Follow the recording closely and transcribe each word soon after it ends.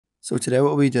So today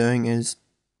what we'll be doing is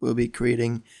we'll be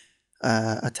creating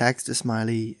a text to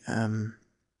smiley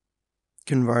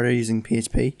converter using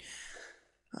PHP.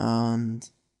 And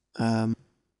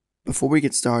before we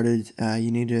get started, you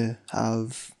need to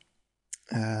have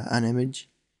an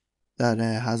image that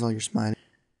has all your smiley.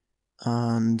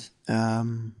 And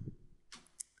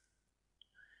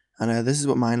this is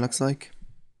what mine looks like.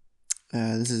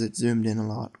 This is it zoomed in a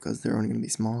lot because they're only going to be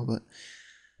small, but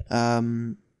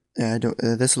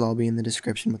this will all be in the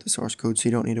description with the source code, so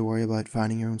you don't need to worry about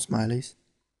finding your own smileys.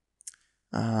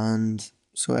 And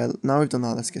so now we've done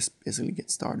that, let's just basically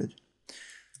get started.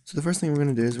 So the first thing we're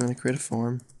going to do is we're going to create a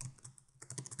form.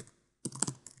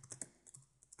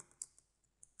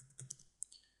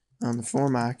 And the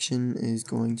form action is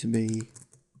going to be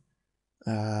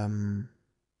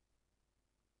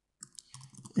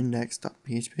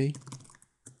index.php,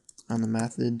 and the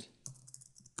method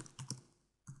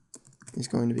is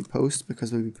going to be post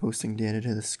because we'll be posting data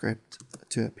to the script,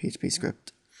 to a PHP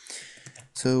script.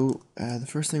 So the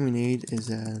first thing we need is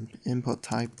an input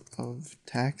type of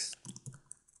text.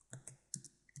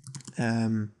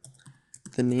 The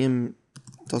name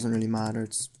doesn't really matter,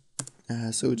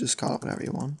 so just call it whatever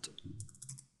you want.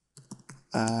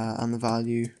 And the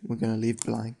value we're going to leave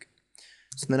blank.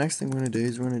 So the next thing we're going to do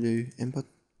is we're going to do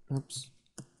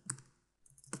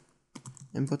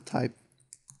input type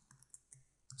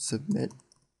submit.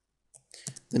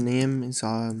 The name is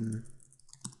in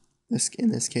this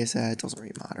case it doesn't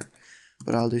really matter,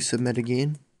 but I'll do submit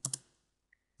again,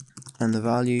 and the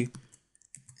value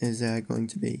is going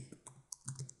to be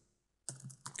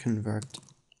convert.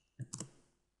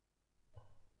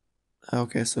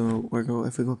 Okay, so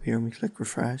if we go up here and we click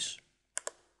refresh,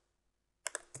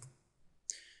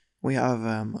 we have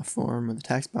a form with a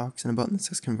text box and a button that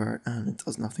says convert, and it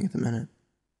does nothing at the minute.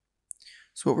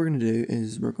 So what we're going to do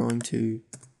is we're going to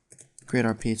create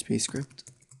our PHP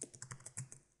script,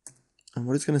 and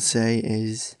what it's going to say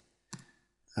is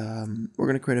we're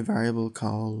going to create a variable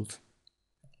called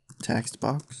text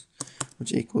box,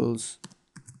 which equals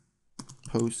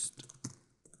post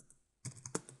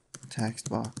text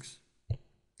box,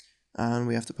 and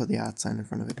we have to put the @ sign in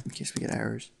front of it in case we get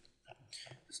errors.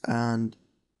 And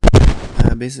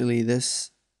basically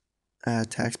this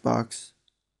text box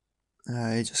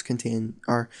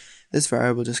this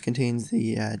variable just contains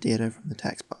the data from the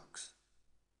text box.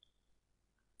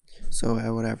 So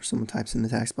whatever someone types in the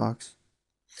text box.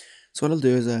 So what I'll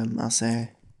do is I'll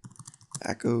say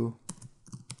echo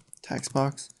text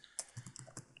box,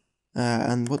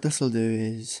 and what this will do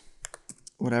is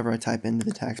whatever I type into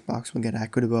the text box will get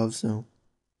echoed above. So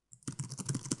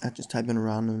I just type in a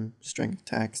random string of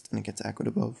text and it gets echoed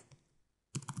above.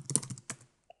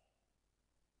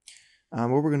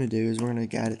 What we're going to do is we're going to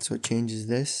get it so it changes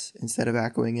this. Instead of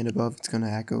echoing it above, it's going to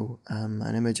echo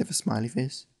an image of a smiley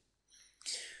face.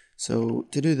 So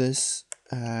to do this,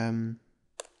 I'm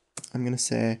going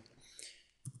to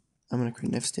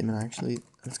create an if statement actually.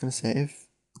 It's going to say if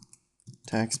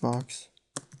text box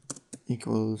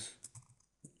equals,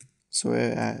 so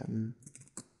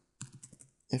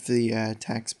if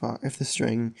the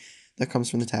string that comes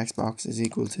from the text box is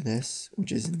equal to this,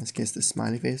 which is in this case the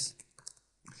smiley face,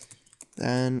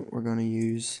 then we're going to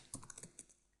use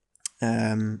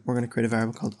we're going to create a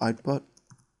variable called output,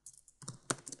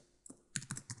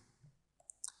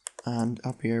 and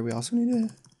up here we also need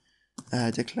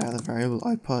to declare the variable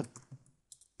output.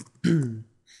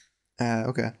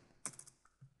 Okay,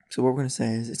 so what we're going to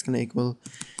say is it's going to equal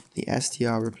the str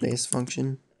replace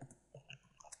function,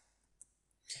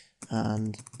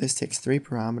 and this takes 3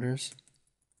 parameters.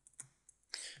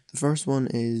 The first one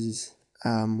is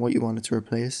what you want it to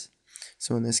replace.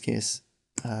 So in this case,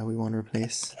 we want to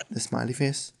replace the smiley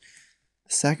face.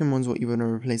 The second one's what you want to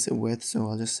replace it with, so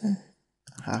I'll just say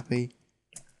happy.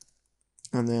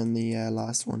 And then the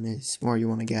last one is where you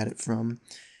want to get it from,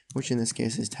 which in this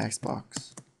case is text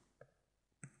box.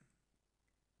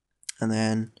 And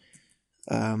then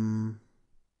down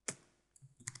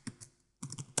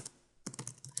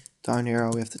here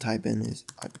all we have to type in is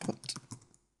output.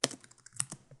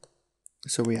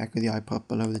 So we echo the output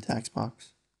below the text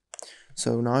box.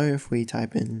 So now if we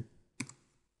type in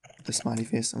the smiley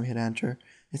face and we hit enter,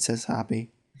 it says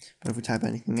happy, but if we type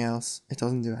anything else, it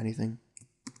doesn't do anything.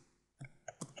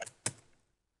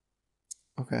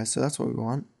 Okay, so that's what we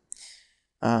want.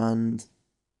 And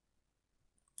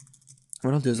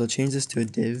what I'll do is I'll change this to a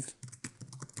div,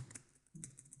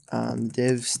 and the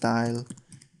div style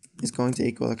is going to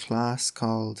equal a class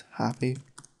called happy,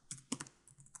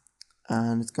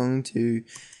 and it's going to,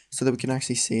 so that we can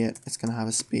actually see it, it's going to have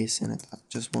a space in it,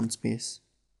 just one space.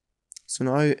 So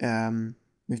now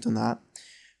we've done that.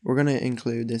 we're going to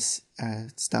include this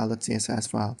style.css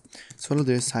file. So what I'll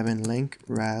do is type in link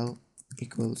rel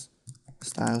equals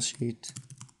style sheet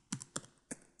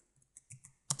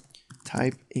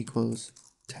type equals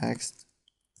text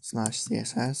slash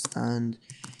css, and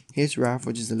href,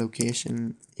 which is the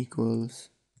location, equals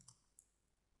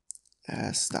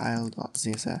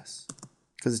style.css,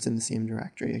 because it's in the same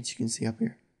directory as you can see up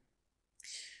here.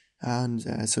 And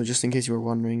so just in case you were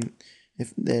wondering,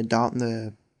 if the dot and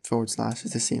the forward slash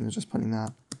is the same as just putting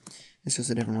that, it's just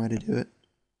a different way to do it.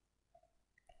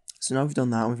 So now we've done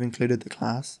that, we've included the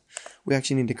class, we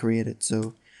actually need to create it.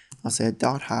 So I'll say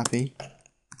dot happy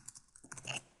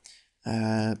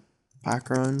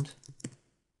background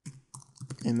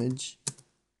image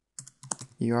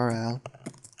URL,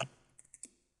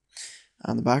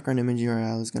 and the background image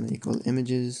URL is going to equal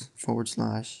images /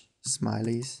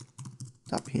 smileys.png.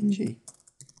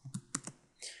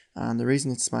 And the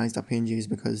reason it's smileys.png is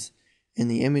because in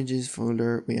the images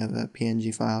folder we have a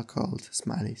PNG file called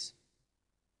smileys.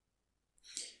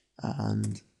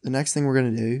 And the next thing we're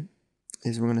going to do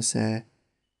is we're going to say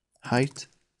height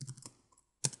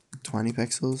 20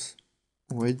 pixels,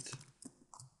 width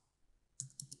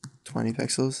 20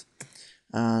 pixels,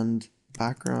 and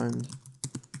background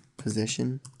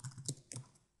position.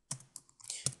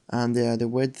 And the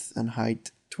width and height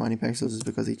 20 pixels is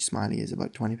because each smiley is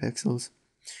about 20 pixels.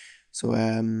 So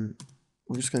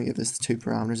we're just going to give this 2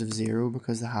 parameters of 0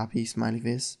 because the happy smiley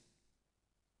face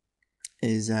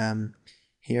is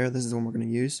here. This is the one we're going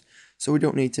to use. So we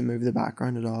don't need to move the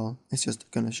background at all. It's just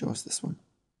going to show us this one.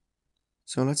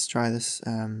 So let's try this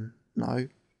now.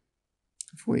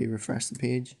 If we refresh the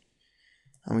page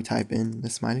and we type in the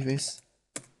smiley face.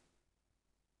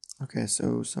 Okay,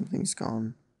 so something's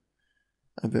gone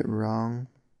a bit wrong.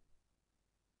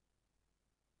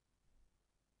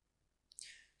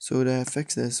 So to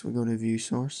fix this, we go to view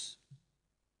source.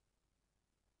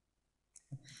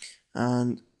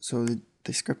 And so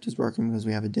the script is working because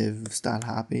we have a div of style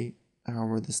happy,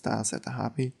 or the style set to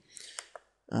happy,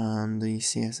 and the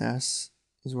CSS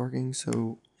is working.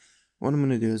 So what I'm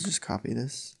going to do is just copy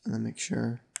this and then make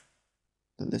sure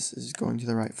that this is going to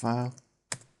the right file.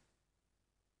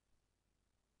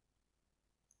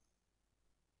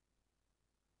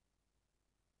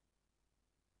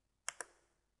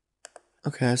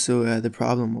 Okay, so the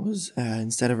problem was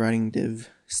instead of writing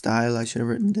div style, I should have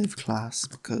written div class,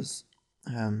 because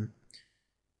the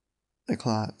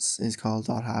class is called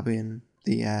 .happy, and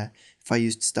the if I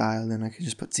used style, then I could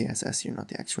just put CSS here, not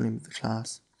the actual name of the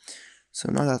class.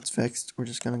 So now that's fixed, we're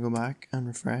just going to go back and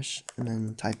refresh and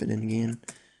then type it in again,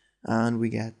 and we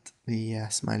get the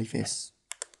smiley face.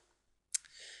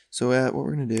 So what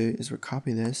we're going to do is we'll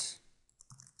copy this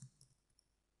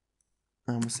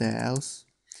and we'll say else,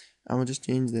 and we'll just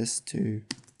change this to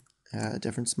a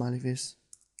different smiley face,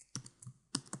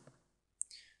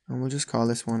 and we'll just call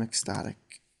this one ecstatic.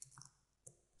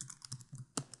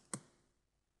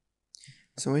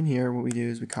 So in here what we do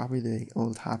is we copy the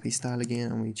old happy style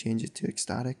again and we change it to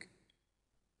ecstatic.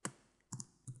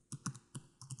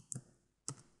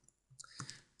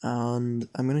 And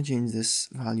I'm going to change this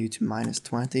value to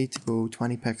 -20 to go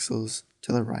 20 pixels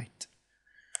to the right.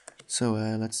 So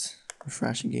let's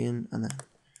refresh again and then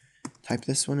type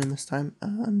this one in this time,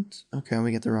 and okay,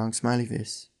 we get the wrong smiley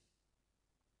face.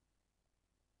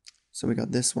 So we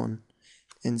got this one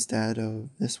instead of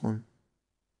this one.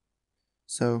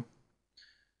 So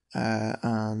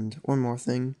and one more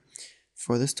thing,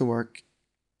 for this to work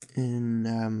in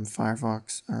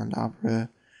Firefox and Opera,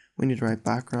 we need to write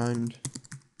background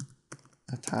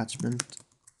attachment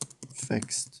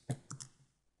fixed,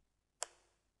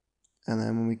 and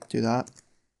then when we do that,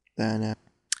 then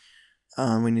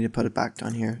we need to put it back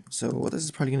down here. So what this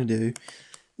is probably going to do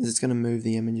is it's going to move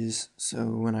the images,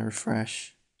 so when I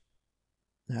refresh,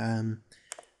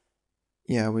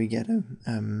 yeah, we get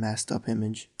a messed up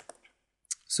image.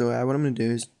 So what I'm going to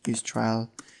do is use trial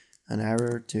and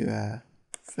error to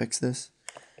fix this,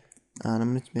 and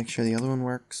I'm going to make sure the other one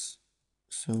works.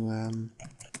 So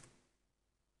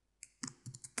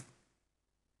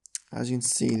as you can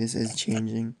see, this is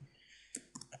changing.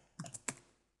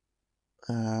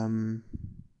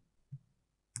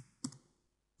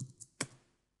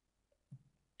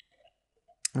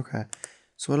 Okay,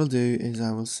 so what I'll do is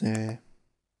I will say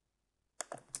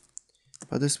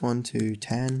put this one to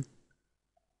 10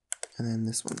 and then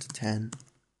this one to 10,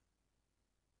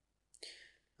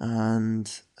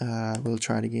 and we'll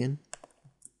try it again.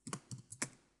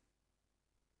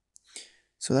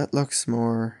 So that looks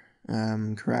more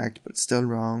correct, but it's still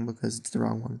wrong because it's the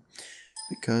wrong one,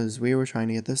 because we were trying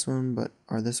to get this one, but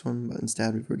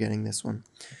instead we were getting this one.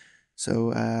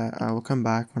 So I will come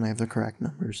back when I have the correct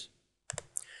numbers.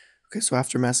 Okay, so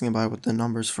after messing about with the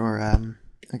numbers for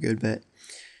a good bit,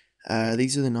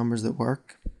 these are the numbers that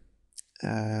work.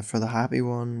 For the happy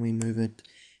one, we move it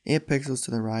 8 pixels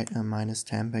to the right and minus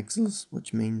 10 pixels,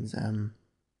 which means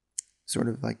sort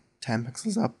of like 10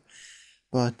 pixels up.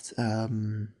 But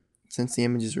since the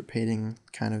image is repeating,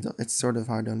 it's sort of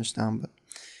hard to understand,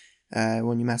 but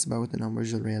when you mess about with the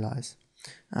numbers, you'll realize.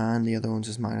 And the other one's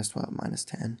just minus 12, minus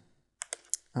 10.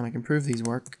 And I can prove these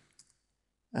work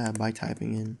by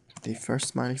typing in the first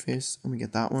smiley face, and we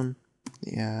get that one,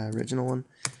 the original one,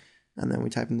 and then we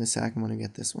type in the second one and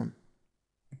get this one.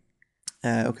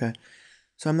 Okay,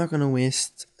 so I'm not going to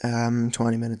waste 20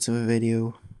 minutes of a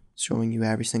video showing you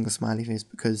every single smiley face,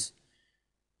 because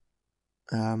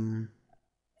I've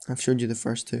showed you the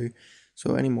first two.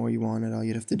 So any more you wanted, all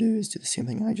you'd have to do is do the same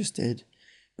thing I just did,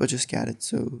 but just get it.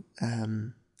 So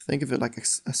think of it like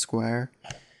a square,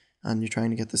 and you're trying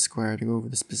to get the square to go over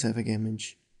the specific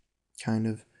image kind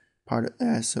of part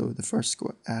of so the first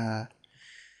square,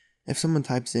 if someone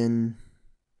types in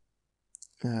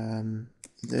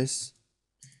this,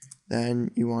 then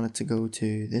you want it to go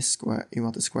to this square, you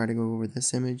want the square to go over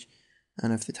this image.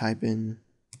 And if they type in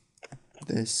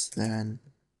this, then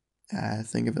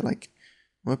think of it like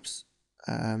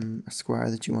a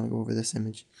square that you want to go over this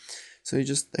image. So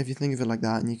if you think of it like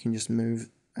that, and you can just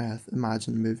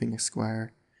imagine moving a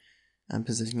square and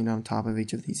positioning it on top of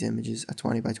each of these images, a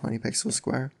 20 by 20 pixel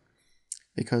square,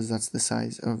 because that's the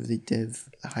size of the div,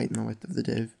 the height and the width of the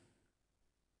div.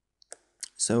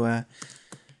 So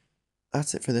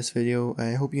that's it for this video.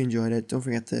 I hope you enjoyed it. Don't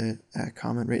forget to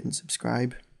comment, rate and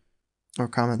subscribe, or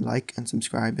comment, like and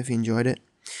subscribe if you enjoyed it,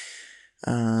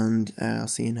 and I'll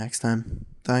see you next time.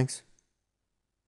 Thanks.